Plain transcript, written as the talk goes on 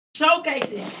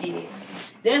showcasing shit.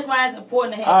 That's why it's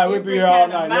important to have we'll be here all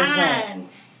night. minds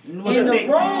in the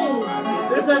room.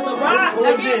 Because the rock,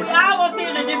 again, we all gonna see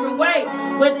it a different way.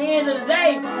 But at the end of the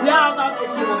day, we all thought that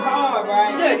shit was hard,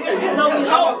 right? Yeah. So we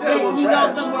hope that he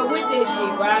goes somewhere with this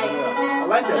shit, right? I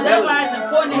like that. So that's why it's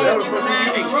important to have different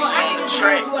minds in the room. I can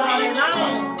disagree with you all day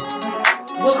long.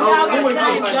 But we all got the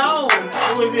same goal.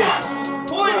 Who is this?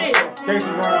 Who is this?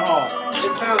 Casey running hard.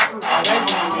 It sounds too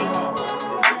hard.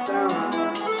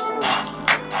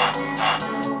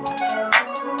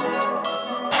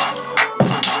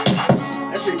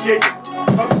 That shit kicking.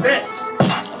 Fuck that.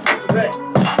 Fuck that.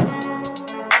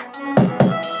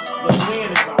 The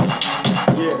wind is on.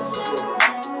 Yes.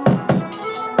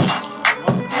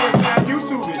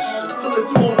 YouTube is It's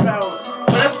 200 pounds.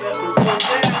 But that's what I'm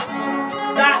saying.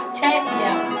 Stop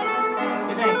Casio.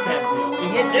 It ain't Casio.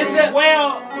 It's just, well,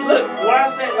 look, what I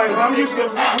said, like, I'm used to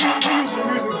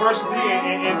music diversity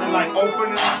and like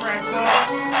opening the tracks up.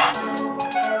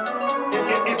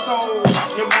 It's so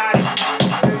hypnotic.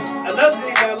 another thing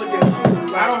you gotta look at too.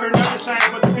 Like, I don't hear nothing change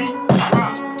but the beat, the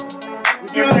drop.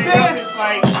 You know what I'm Everything saying? else is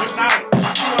like hypnotic. you know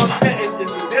what I'm saying? It's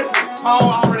a difference. Paul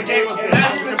already gave us And that.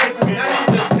 not even just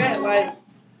that, like,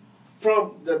 from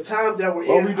the time that we're in,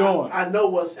 What we doing? I know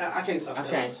what's, I can't sauce I it.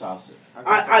 can't sauce it.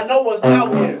 I know what's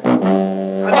out there. I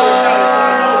know what's out there,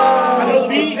 so I know the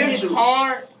Beat is potential.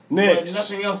 hard, but Next.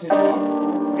 nothing else is hard.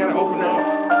 You gotta open it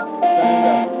up. Same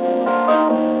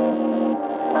guy.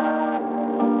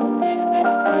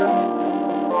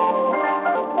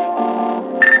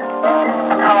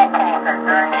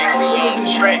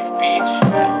 Track, bitch.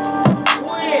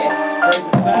 Who is?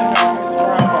 Crazy, same guy. Crazy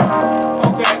Brown Hart.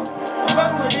 Okay. I'm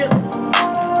fucking with this.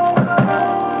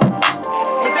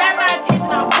 If everybody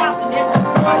teaching on fucking this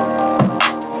important,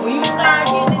 when you start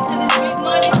getting into this big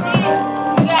money shit,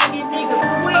 you gotta get niggas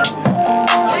quick.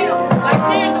 Like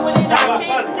seriously, when it's like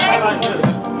 10 seconds,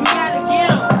 you gotta get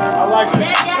them. I like That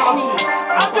this. got me.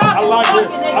 I'm talking I like this.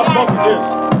 fucking, they I'm got fucking me. this.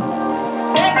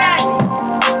 They got me.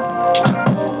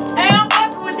 Hey, I'm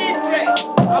fucking with this track.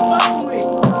 I'm fucking with it.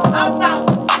 I'm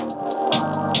saucy.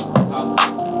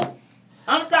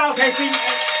 I'm saucy. Okay, see,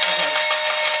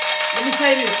 let me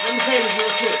say this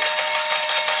real quick.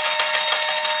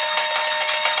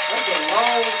 That's a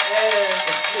long ass.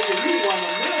 You want a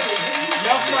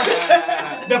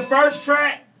million. The first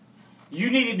track, you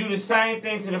need to do the same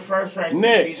thing to the first track.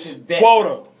 Next. To that.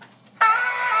 Quota.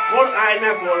 Alright,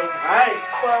 not quota. Alright.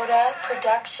 Quota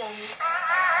Productions.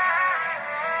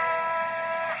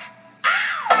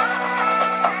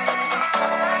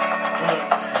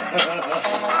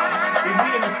 Is he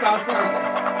in the South Circle?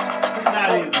 It's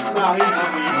not easy. No, he's not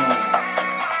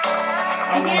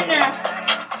You get there.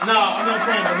 No, I'm not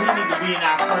saying that he need to be in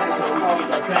our circle so we can get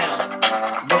the sounds.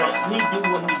 But he do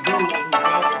what he do and he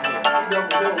represents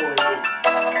it.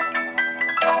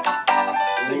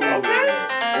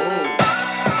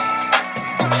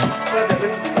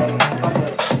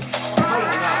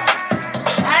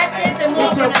 I spent the more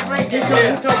with that break Get down.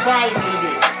 your volume a little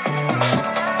bit.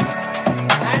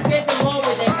 I spent the more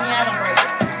with that piano break.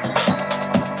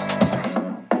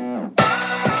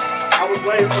 I was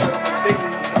waiting for the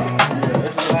thickness.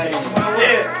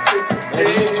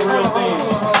 It's a real thing.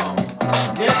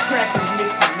 This track is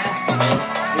mixed and mastered.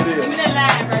 It Give me is. that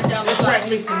line right there. This track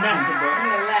mixed and mastered, bro. Give me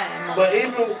that line. But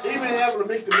even having to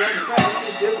mix the music,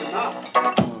 it's different now.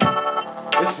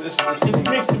 It's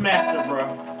mixed and mastered, bro.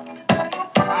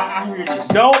 I hear this.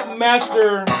 Don't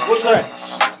master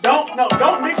tracks.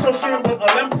 Don't mix your shit with a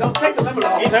limit. Don't take the limit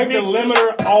off. Take the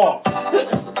limiter off.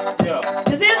 Yeah.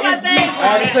 Cause here's my It's thing. mixed. I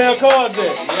had to tell Cuz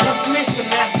that. It's mixed and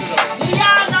mastered, though. Do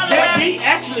y'all know the That rapper? beat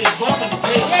actually is bumping his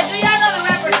head. Yeah, do y'all know the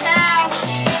rapper Cal?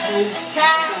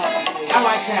 Cal? I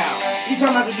like Cal. You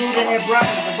talking about the dude that had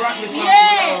broccoli? The broccoli song?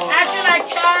 Yeah, I feel like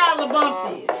Cal will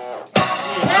bump this.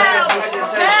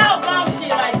 Cal bump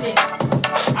shit like this.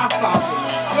 I saw it.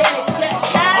 Yeah,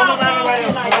 Cal bump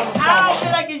shit like this. I don't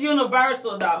feel like it's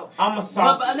universal though. I'm a But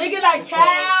sauce. a nigga like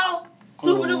Cal,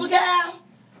 Super Duper Cal,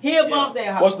 he'll bump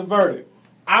that hoe. What's the verdict?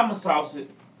 I'm a sauce it.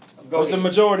 Go What's the ahead.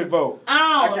 majority vote? I I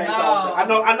don't can't know. sauce it.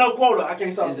 I know quota. I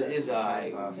can't sauce it. It's alright.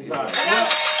 It's alright.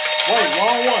 Wait,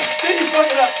 wrong one. Then you fuck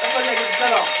it up. That's why you gotta get the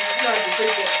cut off. You gotta get the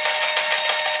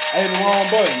I hit the wrong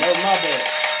button. That was my bad.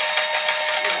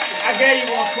 I gave you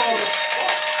one quota.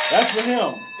 That's for him.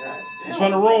 It's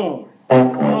from the room.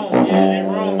 Wrong. Yeah, they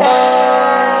wrong.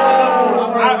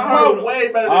 I heard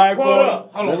way better All than right, Quota. Quota.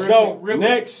 Hold on, Let's real go. quick, real quick.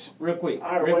 Next. Real quick. I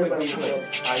heard Real way quick. better Real than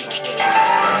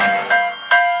quick.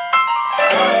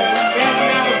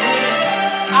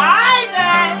 Alright,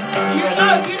 man. You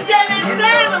know, you said it's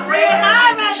celebrate.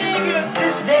 Hi, my nigga.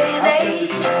 This day and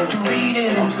age,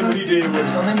 reading I'm still he did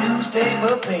was on the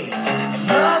newspaper page.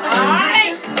 Another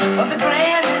edition of the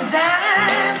grand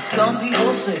design. Some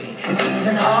people say it's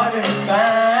even harder to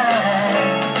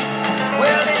find.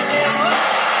 Well, then there was.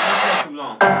 That's too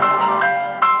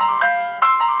long.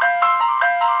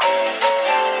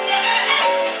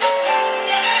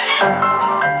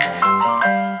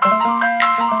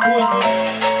 Who is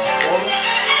this?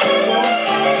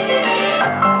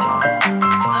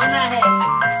 I'm not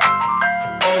happy.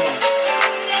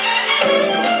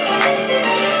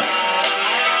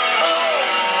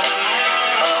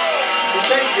 The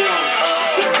same thing.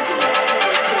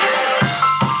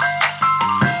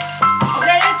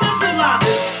 Okay, that took too long.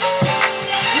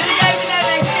 You gave me that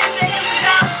like 10 seconds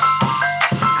ago.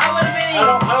 I would have been in. I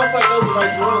don't feel like those are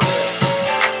like drums.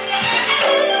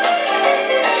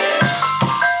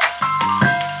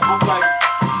 I feel like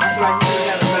you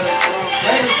should have had a better drum.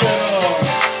 Lady said,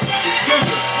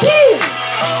 December. Woo!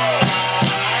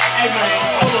 Hey, man,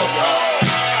 hold up, y'all.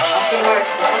 I feel like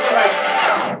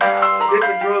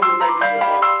different drums would make this shit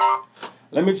pop.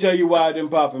 Let me tell you why it didn't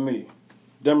pop for me.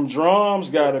 Them drums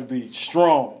gotta be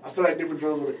strong. I feel like different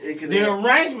drums would it could. The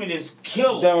arrangement is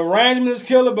killer. The arrangement is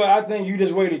killer, but I think you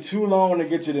just waited too long to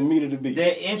get to the meat of the beat.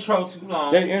 That intro too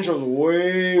long. That intro's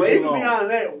way But too even long. beyond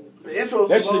that, the intro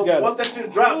That is shit so got- once that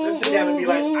shit dropped, this shit gotta be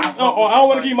like. I don't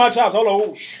want to keep my chops. Hold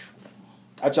on. Shh.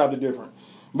 I chopped it different.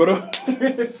 But I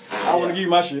want to keep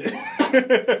my shit.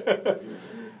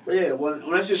 But yeah, when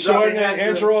that shit dropped, Shorten it that has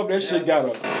intro to- up, that it shit has got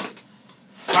to- up.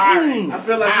 Firing. I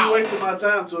feel like Ow. you wasted my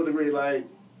time to a degree. Like,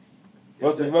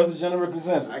 What's the general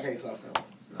consensus? I can't stop that.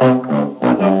 I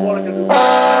know Porter can do.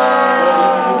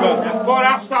 Now, Quote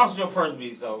off sauce your first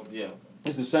beat, so yeah.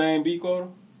 It's the same beat quarter? Yeah,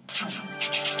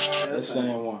 That's the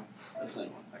same one. That's the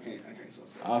same one. I can't stop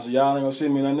that. So y'all ain't gonna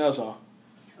send me nothing else, huh?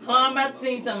 Oh, I'm about to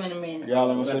see something in a minute. Y'all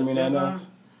ain't gonna send me nothing else?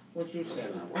 What you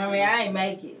said? I mean, I ain't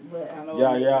make it, but I know.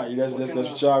 Yeah, that's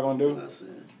what y'all gonna do? That's it.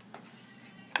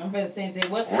 I'm gonna send it.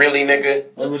 What's the, Really,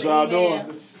 nigga? That's what the y'all email?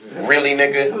 doing? Really,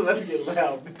 nigga? Let's get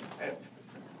loud.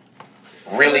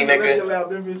 Really, Let's nigga? get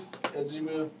loud, Memphis at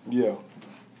Gmail. Yeah.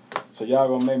 So y'all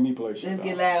gonna make me play shit. Let's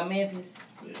get huh? loud, Memphis.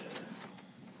 Yeah.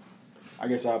 I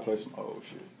guess I'll play some old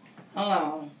shit. Hold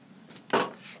on. I'm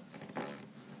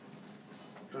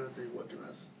trying to think what can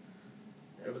I say.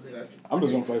 Everything I can. I'm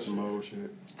just gonna play some old shit.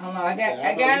 Hold on. I got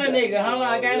a nigga. Hold on.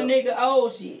 I got a nigga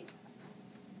old shit.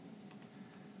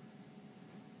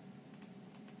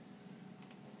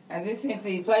 I just sent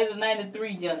to you. Play the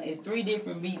 93 junk. It's 3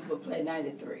 different beats, but play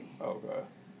 93. Okay.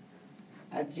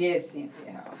 I just sent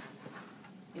it out.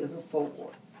 It's a 4.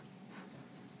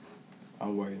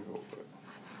 I'm waiting for it.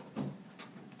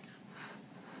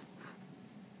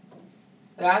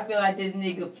 I feel like this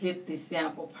nigga flipped this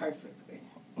sample perfectly.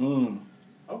 Mm.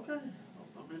 Okay.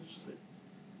 I'm interested.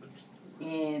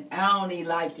 And I don't even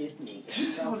like this nigga.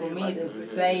 So for me to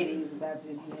say this about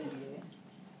this nigga,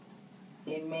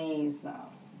 it means something.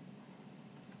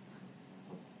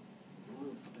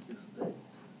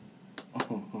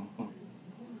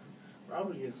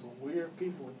 Probably get some weird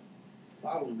people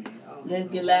following me. I don't Let's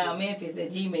know. get loud Memphis at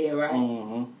Gmail, right?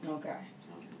 Mm-hmm. Okay. I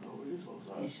don't know. These folks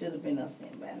are- It should have been us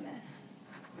sent by now.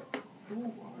 Who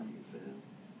are you, fam?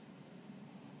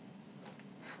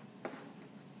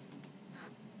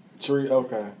 Tree,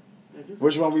 okay.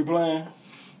 Which one we playing?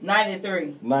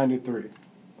 93. 93.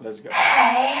 Let's go. He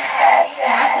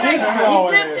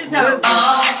flipped his house.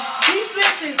 He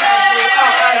flipped his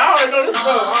house. I already know this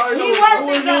song. He worked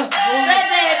this out. That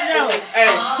dad know. Hey,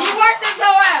 He worked this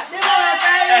whole out. This what I'm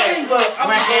hey, saying. look,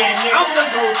 I'm just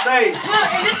gonna say, Look,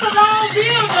 and it's a long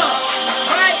build up.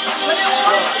 Right? But it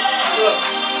was. look,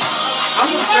 I'm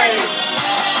just saying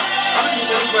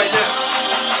this right now.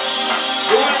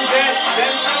 Doing that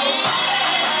song,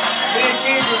 me and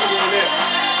King was doing that.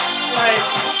 Like,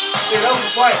 yeah, that was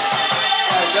a fight.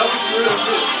 Like, that was real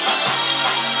shit.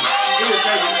 He was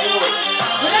taking forward.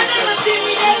 When that nigga see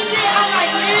me that shit, I'm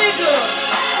like, nigga.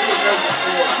 He was taking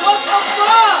forward. What the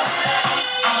fuck?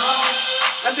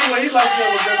 I think when he lost that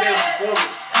was that damn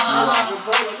performance.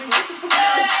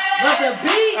 But the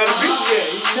beat, And the beat, yeah.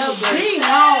 the beat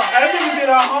hard. And I think he did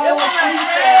a whole It was my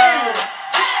freestyle.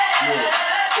 favorite.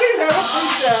 He had a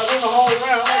freestyle in the whole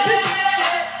round. Like, this is-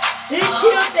 He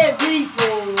killed that beat,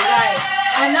 fool. Like,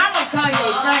 and I'm a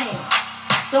Kanye fan.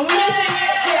 So when he did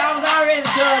that shit, I was already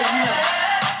judging him.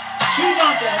 He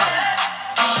want that hoe.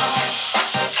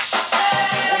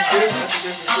 That's different. That's a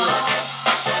different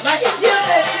story. Like, he killed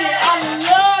that shit. I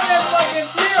love that fucking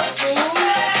flip, fool.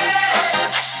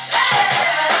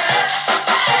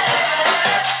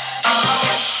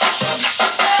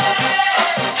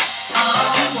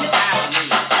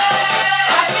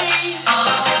 I mean,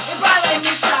 it probably ain't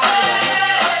mixed out.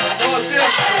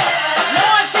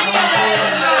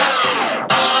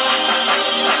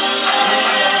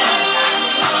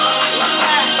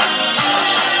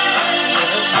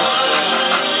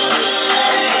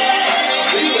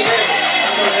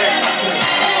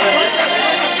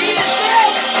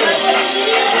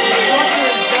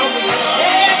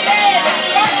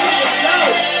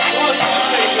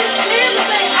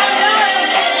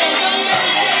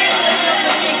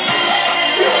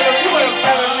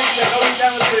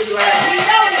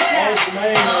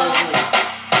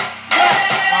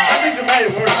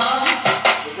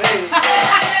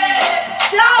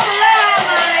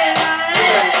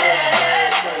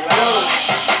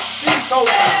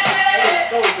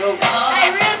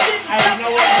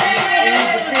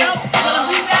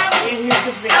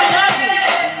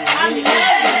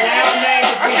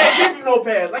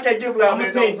 I can't give Loud I'm Man.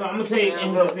 gonna tell you something. I'm gonna tell you.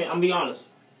 I'm gonna be honest.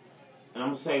 And I'm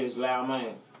gonna say this, Loud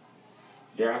Man.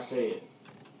 Dare I say it?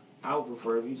 I would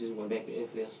prefer if you just went back to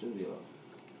FL Studio.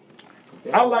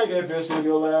 I like FL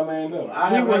Studio Loud Man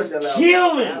better. He was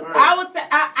killing. I would say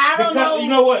I don't know. You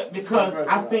know what? Because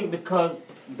I think because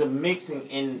the mixing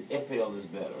in FL is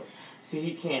better. See,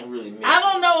 he can't really mix. I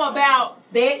don't know about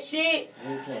that shit,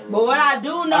 but what I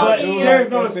do know But is there's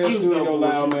no FL excuse Studio though,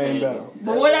 Loud Man better.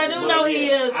 But what I do know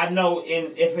is I know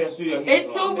in FL Studio it's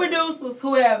two producers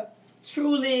who have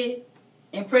truly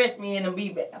impressed me in the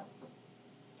beat battle.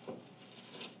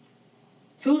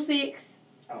 2-6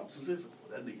 Oh, 2-6.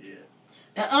 That nigga, yeah.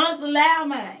 and honestly, Loud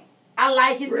Man. I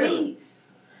like his beats.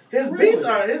 His beats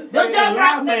are his. Them just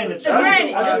Loud Man, right. the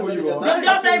Granted, I see where you going. them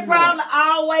just ain't probably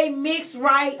always mixed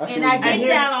right, I see and where I you get going.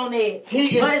 y'all on that.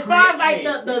 He is But as far as like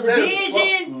creative. the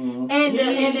vision and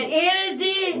the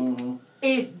energy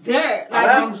is there. I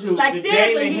Like promise you, like the day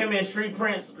seriously, that him and Street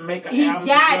Prince make an he album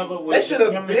got together it. with They should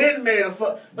just have him been made a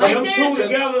fuck. Like, them two seriously.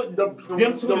 together.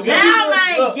 Them two together. Loud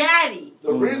Man Look, got it.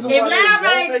 The reason If why Loud they Man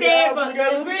won't make said an album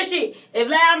together, real shit, if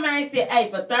Loud Man said, hey,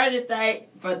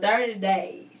 for 30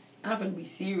 days, I'm gonna be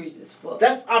serious as fuck.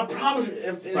 that's I promise you.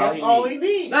 If, That's all that's he all need. he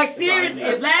needs. Like seriously,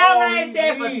 That's if Loud all Man he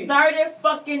said need. for 30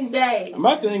 fucking days,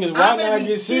 My thing is, why I'm gonna not be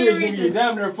get serious serious when you're as-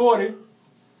 down there 40?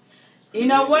 you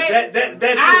know what?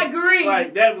 That I too. agree.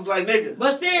 Like that was like nigga.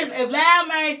 But seriously, if Loud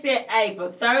Man said, hey,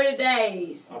 for 30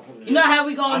 days, I'm you know how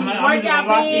we go on I'm these just gonna workout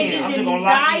lock in. binges I'm and just these gonna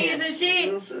lock diets in. and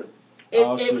shit? Real shit.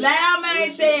 Oh, If shit. Loud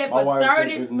Man said My for wife said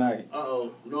 30, good night.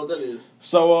 Uh-oh. You know what that is?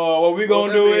 So what we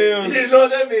gonna do You is, know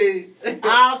what that means?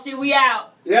 oh shit, we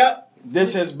out. Yep.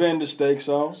 this has been the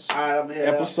Steakhouse, Alright, I'm here.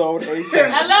 episode 18.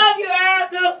 I love you,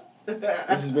 Erica.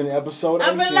 This has been episode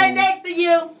I'm gonna lay 18. next to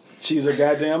you She's a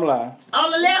goddamn lie.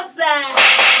 on the left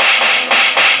side.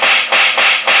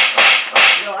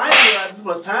 Yo, I didn't realize this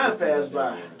much time passed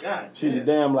by. God. She's a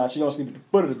damn lie. She gonna sleep at the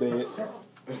foot of the bed.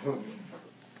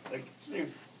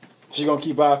 She gonna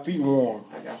keep our feet warm.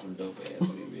 I got some dope ass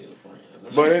female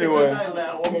friends. But anyway,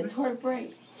 The twerk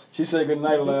break. she said good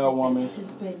night, loud woman.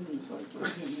 Participating in the twerk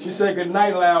break. She said good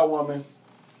night, loud woman.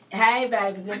 Hey,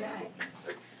 baby. Good night.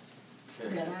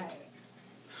 Good night.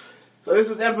 So this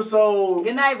is episode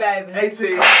Good night, baby.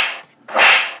 18.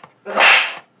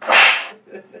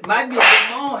 Might be a good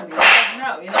morning. You never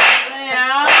know. You know what I'm saying?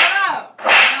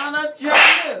 I don't know what you're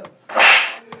trying to do.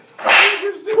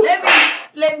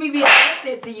 Let me be an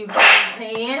asset to you,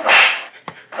 Pan.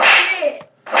 Shit.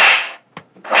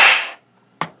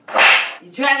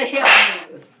 You try to help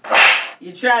niggas.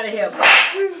 You try to help me.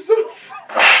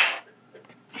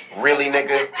 Really,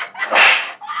 nigga?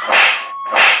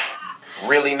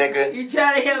 Really, nigga? You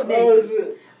try to help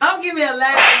niggas. I'm giving me a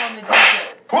loud woman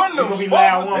t-shirt. What You gonna be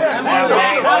Loud Woman. I'm a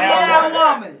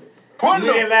loud woman.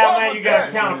 You get Loud Man, you got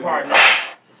a counterpart now.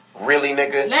 Really,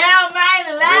 nigga? Loud man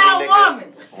and loud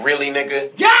woman. Really,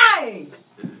 nigga? Gang.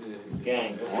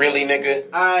 Gang. Really, nigga?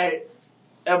 Alright,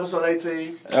 episode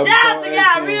 18. Shout out to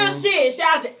y'all, real shit.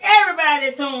 Shout out to everybody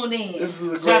that tuned in. This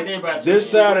is a Shout out to great. everybody. This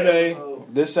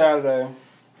Saturday,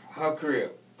 Her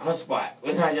crib. Her spot.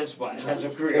 It's not your spot. It's not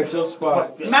your crib. it's your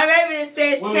spot. My baby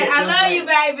says, Where we at, I love Dutch you,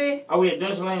 baby. Are we at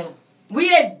Dutch Land?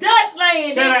 We at Dutch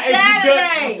Land Shout out this AC Saturday.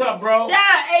 Dutch. What's up, bro? Shout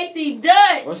out AC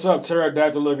Dutch. What's up,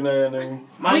 pterodactyl looking at nigga?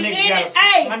 My We nigga in got it.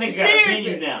 Hey, my nigga got a seriously.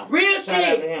 venue now. Real Shout out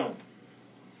shit. to him.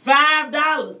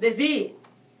 $5. That's it.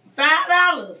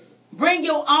 $5. Bring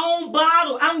your own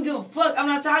bottle. I don't give a fuck. I'm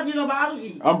not charging you no bottle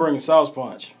fee. I'm bringing sauce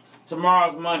punch.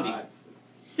 Tomorrow's Monday.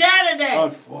 Saturday,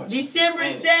 Unfortunately. December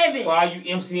And 7th. for all you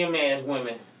MCM ass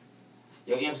women,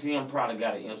 your MCM product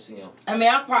got an MCM. I mean,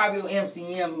 I'll probably be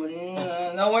MCM,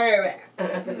 but don't worry about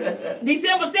it.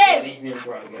 December 7th, MCM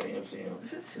product got an MCM.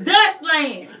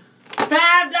 Dutchland,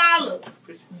 $5.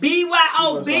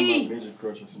 BYOB.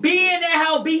 Be in that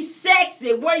hoe, be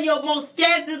sexy. Wear your most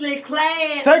scantily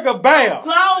clad Take a bath.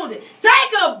 clothing.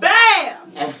 Take a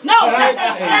bath. No, take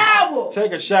a shower.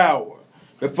 Take a shower.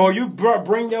 Before you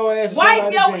bring your ass to Wipe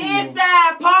somebody's your venue,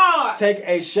 inside part. take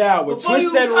a shower. Before Twist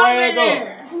you that come rag in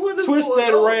there. up. Twist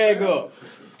that rag up.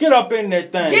 Get up in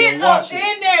that thing Get and up wash it.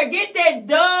 in there. Get that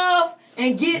Dove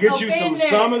and get Get up you in some there.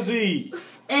 Summer's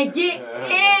Eve. And get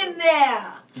in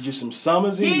there. Get you some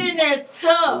Summer's Get Eve. in there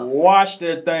tough. Wash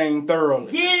that thing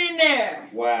thoroughly. Get in there.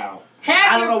 Wow. I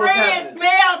Have don't know your what's friends happening.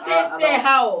 smell test I that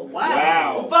hoe.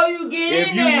 Wow. Before you get If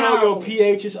in you there. know hoe. your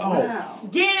pH is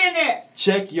off, Get in there.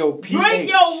 check your pH. Drink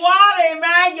your water and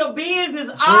mind your business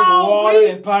Drink all water week.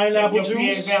 and pineapple Your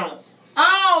pH juice balance.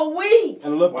 All week.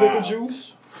 and a little Wow. pickle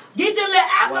juice. Get your little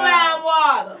alkaline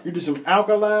water. You do some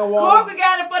alkaline water. Corker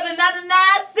got it for the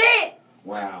 99 cents.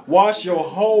 Wow. Wash your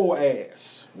whole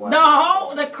ass.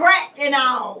 the crack and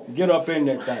all. Get up in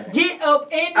that thing. Get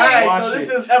up in All there. right, Wash so this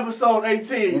it. is episode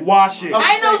 18. Wash it. Ain't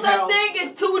no Steakhouse. such thing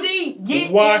as too deep.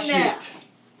 Get Wash in there. it.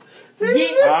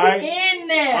 Get Alright. in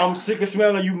there. I'm sick of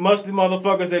smelling you musty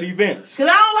motherfuckers at events. Cause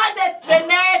I don't like that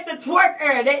nasty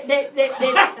twerker.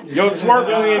 That Your twerk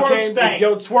wind Twerk can't stank. be.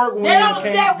 Your twerk wind don't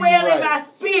can't set be well in my right.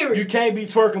 spirit. You can't be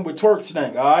twerking with twerk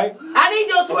stank. All right. I need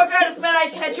your twerker to smell like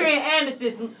Shatria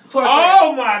Anderson's twerker.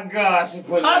 Oh my gosh. Her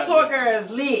twerker is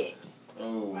lit.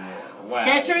 Oh, wow.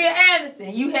 Shatria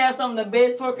Anderson, you have some of the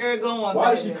best twerker going.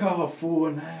 Why did baby. she call her full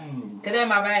name? Cause that's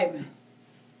my baby.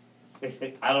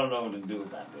 I don't know what to do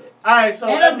about that. All right, so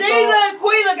And episode Aziza and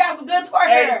Quita got some good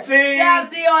twerkers. 18. Shout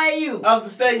out to DOAU.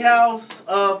 of the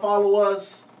Steakhouse. Follow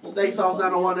us. Steak Sauce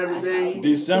 901 every day.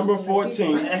 December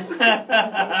 14th.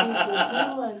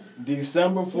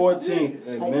 December 14th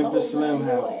at Memphis Slim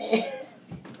House.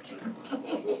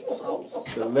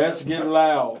 The Let's Get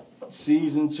Loud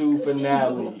Season 2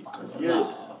 finale.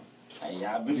 Hey,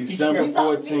 y'all be December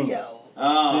careful.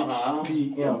 14th. 6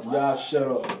 p.m. Y'all shut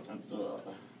up.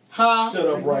 Huh? Shut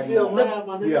up right Still now. live,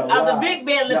 my nigga. Yeah, The live. big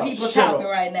belly Y'all people shut talking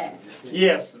up. right now.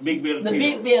 Yes, big Billy The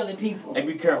people. big belly people. Hey,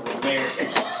 be careful, man.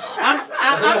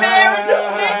 I'm married too,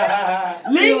 nigga.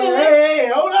 Legally.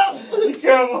 Hey, hold up. Be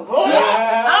careful.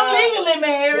 I'm legally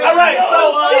married. All right,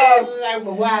 so Like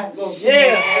my wife goes.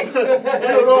 yeah,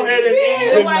 we'll go ahead and end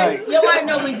Your this. wife, your wife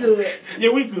know we good. Yeah,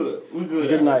 we good. We good.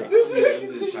 Good night.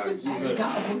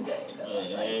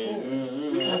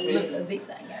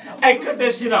 Hey, cut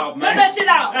that shit off, man. Cut that shit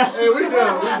out. Hey, we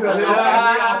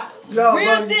done. No, Real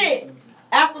buddy. shit.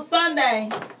 After Sunday,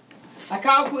 I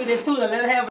called Quita too to let her have